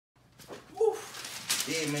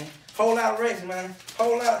Yeah, man. Whole lot of racks, man.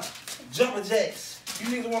 Whole lot of jumping jacks. You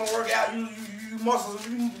niggas want to work out, you muscles,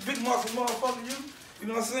 you big muscle motherfucker, you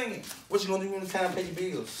know what I'm saying? What you gonna do when it's time to pay your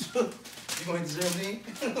bills? You gonna hit the gym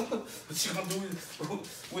then? What you gonna do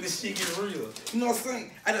when this shit get real? You know what I'm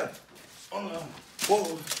saying? I know.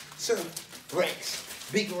 Whoa, so racks,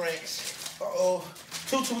 big racks.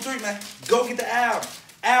 223, man. Go get the album.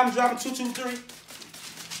 Album dropping 223.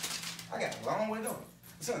 I got a long way to go.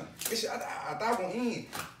 Son, this shit, I thought I was gonna end.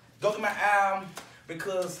 Go get my album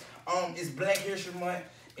because it's Black History Month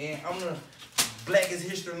and I'm the blackest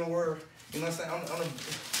history in the world. You know what I'm saying? I'm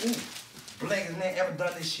the blackest man ever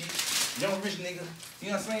done this shit. Young rich nigga. You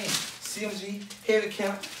know what I'm saying? CMG, heavy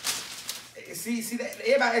count. See that?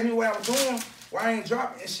 Everybody asked me what I was doing, why I ain't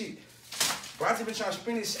dropping and shit. Bro, I just been trying to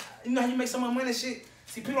spend this shit. You know how you make some money and shit?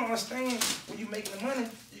 See, people don't understand when you making the money,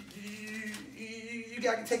 you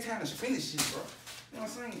gotta take time to spend this shit, bro. You know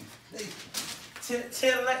what I'm saying?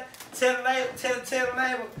 Tell the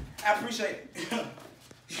label, I appreciate it.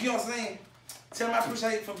 You know what I'm saying? Tell them I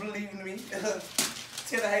appreciate it for believing in me.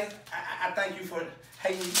 Tell the haters, I thank you for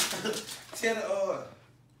hating me.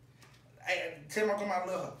 Tell my grandma I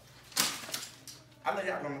love her. I love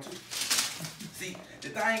y'all grandma too. See, the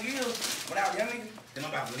thing is, when I was young nigga, they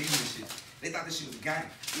nobody believe in this shit. They thought this shit was a game.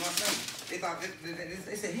 You know what I'm saying?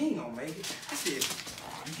 They said, he ain't gonna make it. I said,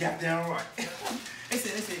 you got down right. They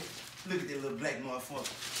said, look at that little black motherfucker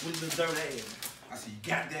with the dirt ass. I said, you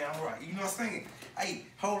got down right. You know what I'm saying? Hey,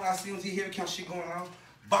 whole lot of CMG here, count shit going on.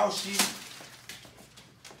 Boss shit.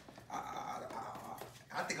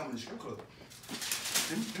 I think I'm in the strip club.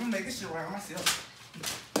 Let me make this shit right myself.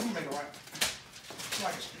 Let me make it right.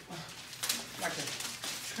 Like a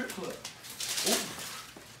strip club. Ooh.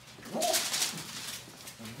 Woo.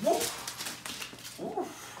 Woo. Woo.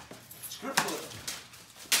 Strip club.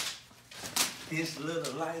 This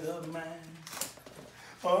little light of mine,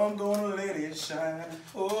 I'm gonna let it shine.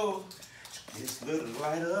 Oh, this little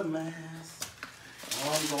light of mine,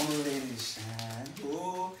 I'm gonna let it shine.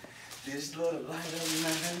 Oh, this little light of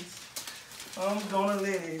mine, I'm gonna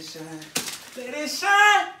let it shine. Let it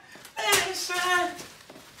shine, let it shine.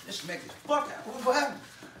 Let's make this fuck out. What happened?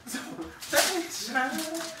 Let it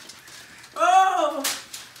shine. Oh,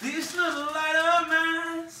 this little light of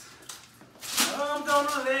mine, I'm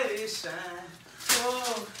gonna let it shine.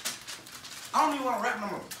 Oh, I don't even want to rap no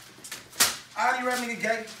more. I already rap nigga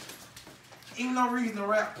gay. Ain't no reason to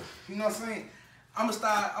rap. You know what I'm saying? I'm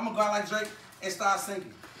gonna go out like Drake and start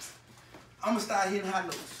singing. I'm gonna start hitting high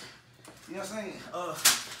notes. You know what I'm saying?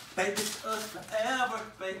 Baby, it's us forever,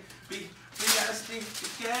 baby. We gotta stick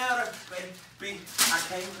together, baby. I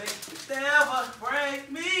can't let the devil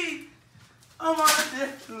break me. I'm on a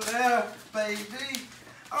different level, baby.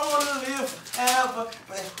 I wanna live forever,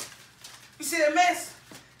 baby. You see that mess?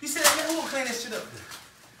 You see that mess? Who gonna clean that shit up?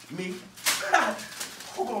 Me.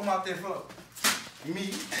 Who gonna mop that floor?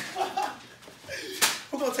 Me.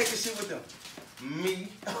 Who gonna take this shit with them?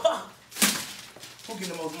 Me. Who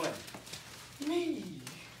getting the most money? Me.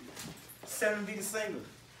 7 be the singer.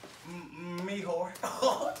 Me whore.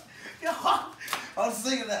 I'm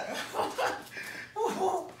singing that. You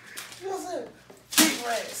know what I'm saying? Big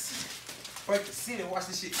rats. Break the city, watch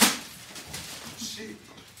this shit. Shit.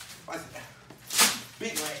 Watch it.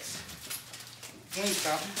 Big rats. We ain't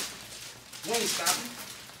stopping. We ain't stopping.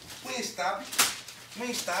 We ain't stopping. We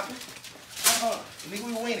ain't stopping. Nigga,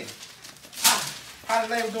 we winning. How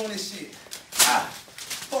the label doing this shit?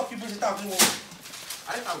 Fuck you bitches thought we were.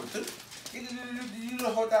 I didn't thought we were through. You the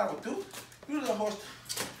whole thought I was through. You the horse.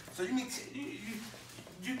 So you mean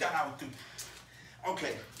you thought I was through.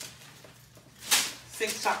 Okay.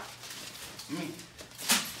 6 top. Me.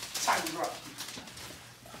 Top drop.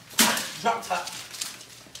 Drop top.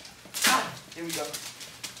 Here we go.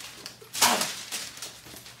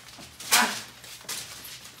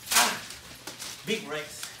 Big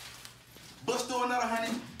racks. Bust through another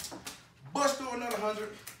 100. Bust through another 100.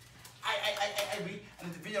 I need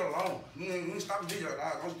the video alone. You ain't stop the video.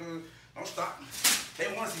 Don't stop. They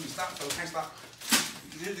want to see me stop, so can't stop.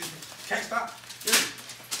 Can't stop.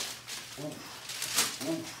 Ooh.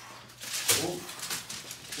 Ooh. Ooh.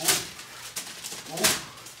 Ooh. Ooh.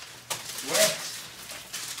 Racks.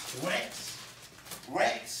 Racks.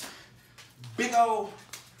 Racks. Big old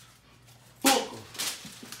booker.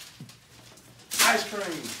 Ice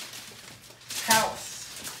cream. House.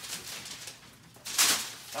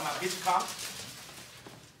 By my bitch car.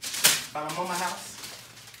 By my mama house.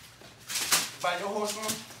 By your horse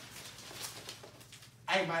on.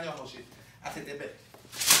 I ain't buying your horse shit. I take that back.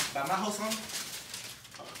 By my horse on.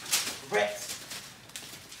 Rats.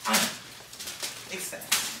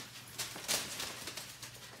 Exactly.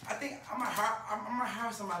 I think I might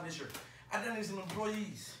hire somebody this year. I done need some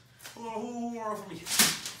employees. Who work for me?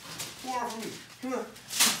 Who work for me?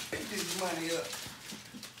 Pick this money up.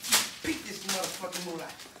 Pick this motherfucking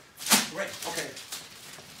moolah. Right, okay.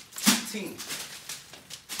 10,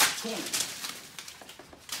 20,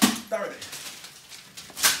 30,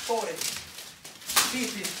 40,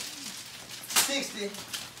 50, 60.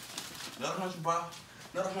 Another 100 bar.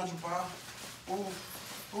 Another 100 bar. Ooh.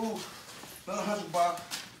 Another 100 bar.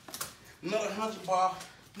 Another 100 bar.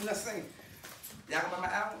 You know what I'm saying? Y'all gonna buy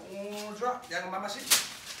my album drop? Y'all gonna buy my shit?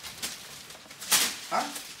 Huh?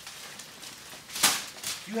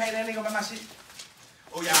 You hate that nigga gonna buy my shit?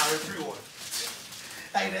 Oh, y'all already pre-order.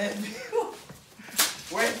 Hey, that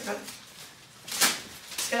wait.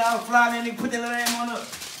 Tell I'm flying that nigga, put that little name on up.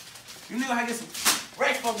 You nigga how to get some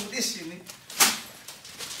rack fucking with this shit, nigga.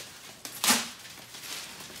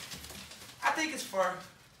 I think it's for,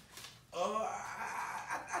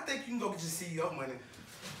 I think you can go get your CEO money.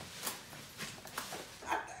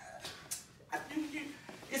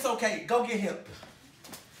 It's okay, go get help.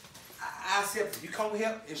 I accept it. You come with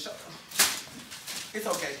help and show. It's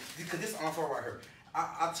okay, because this is unfair right here.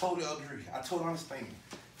 I totally agree. I totally understand.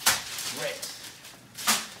 Rex.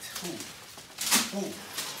 Ooh.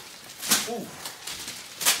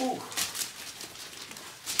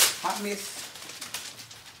 Hot mess.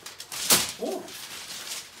 Ooh,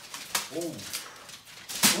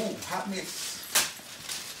 hot mix.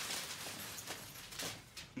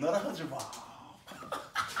 Another 100 ball.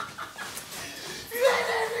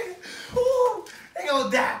 Ooh, they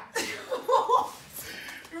gonna die.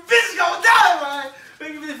 You bitch gonna die, man. Look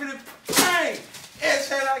at me for the pain. Every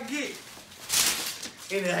chance I get.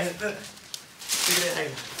 Look at that. Look at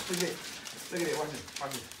that.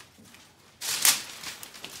 Watch this.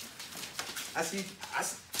 I see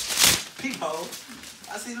peepholes.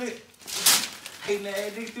 I see, look. Hating that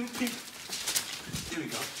ass nigga through the peep. There we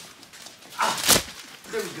go.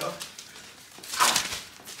 There we go.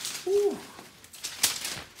 Woo.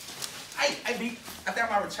 Hey, B, I think I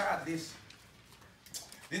might retire this.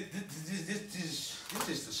 This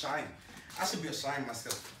is a shame. I should be ashamed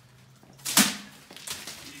myself.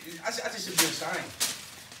 I just should be ashamed.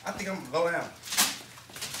 I think I'm gonna go down.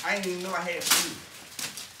 I didn't even know I had food.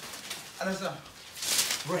 I just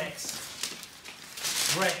Rex.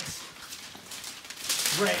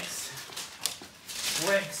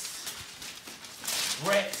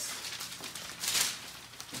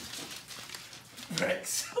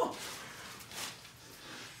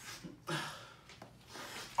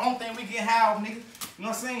 Only thing we get high off, nigga. You know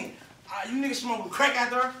what I'm saying? You niggas smoking crack out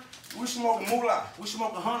there. We smoking moolah. We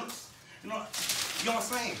smoking hunters. You know what I'm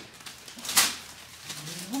saying?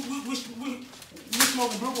 We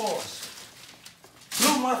smoking blue bars.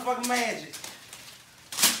 Blue motherfucking magic.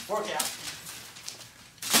 Workout.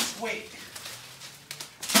 Sweat.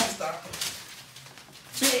 Don't stop.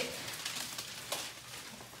 Big.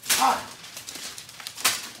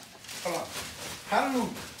 Hold on.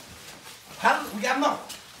 Hallelujah. We got enough.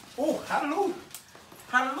 Oh, hallelujah.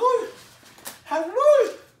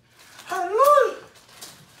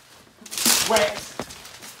 Wax.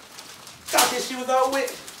 Thought this shit was over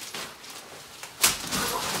with.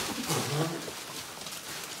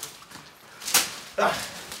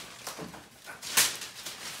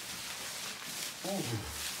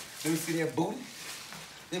 Let me see that booty.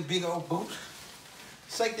 That big old boot.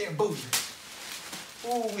 Shake that booty.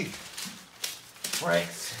 Ooh wee.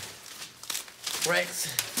 Rex.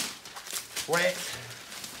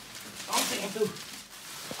 I don't think I'm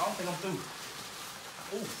through.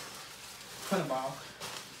 Ooh. 100 ball.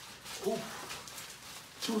 Ooh.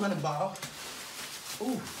 200 ball.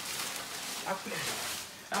 Ooh. I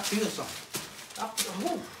feel something.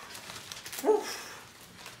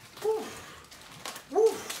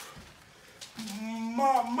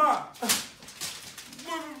 Mama.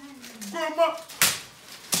 Grandma.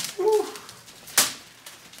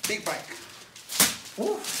 Big bike.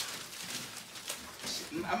 Woo.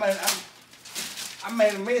 I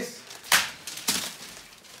made a mess.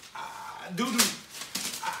 Doo-doo.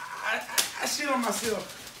 I shit on myself.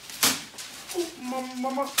 Ooh,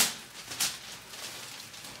 mama.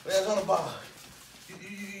 That's on the ball. You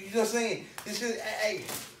know what I'm saying? This shit, hey.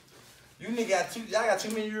 You nigga y'all got 2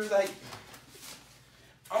 million years, like,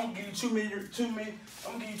 I'm gonna give you 2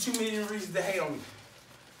 million reasons to hate on me.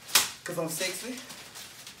 Cause I'm sexy.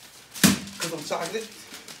 Cause I'm chocolate.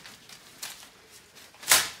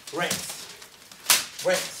 Rex.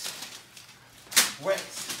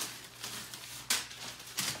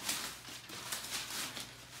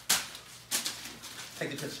 Take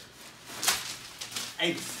the picture.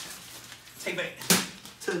 80s. Take back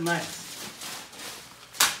to the 90s.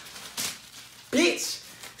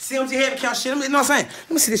 CMG heavy count shit. You know what I'm saying?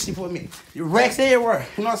 Let me see this shit for a minute. Your racks everywhere.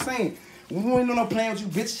 You know what I'm saying? We ain't no playing with you,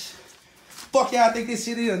 bitch. Fuck y'all think this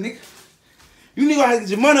shit is, nigga. You nigga gotta get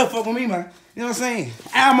your money up, fuck with me, man. You know what I'm saying?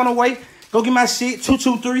 I'm on the way. Go get my shit.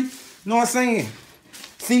 223. You know what I'm saying?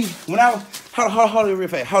 See, when I was... Hold it real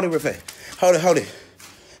fast. Hold it.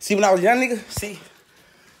 See, when I was a young nigga, see,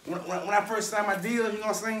 when I first signed my deal, you know what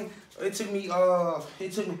I'm saying? It took me, I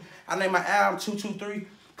named my album 223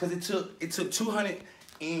 because it took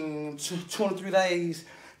 223 days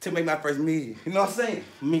to make my first million. You know what I'm saying?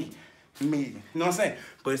 Million. You know what I'm saying?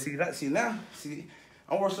 But see now,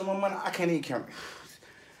 I'm worth some more money. I can't even count it.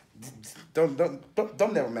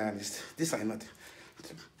 Don't never mind this. This ain't nothing.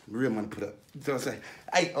 Real money put up. You know what I'm saying?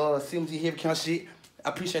 Hey, CMG heavy count shit. I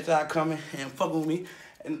appreciate y'all coming and fucking with me.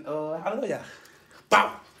 And I love y'all.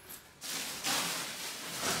 Bow.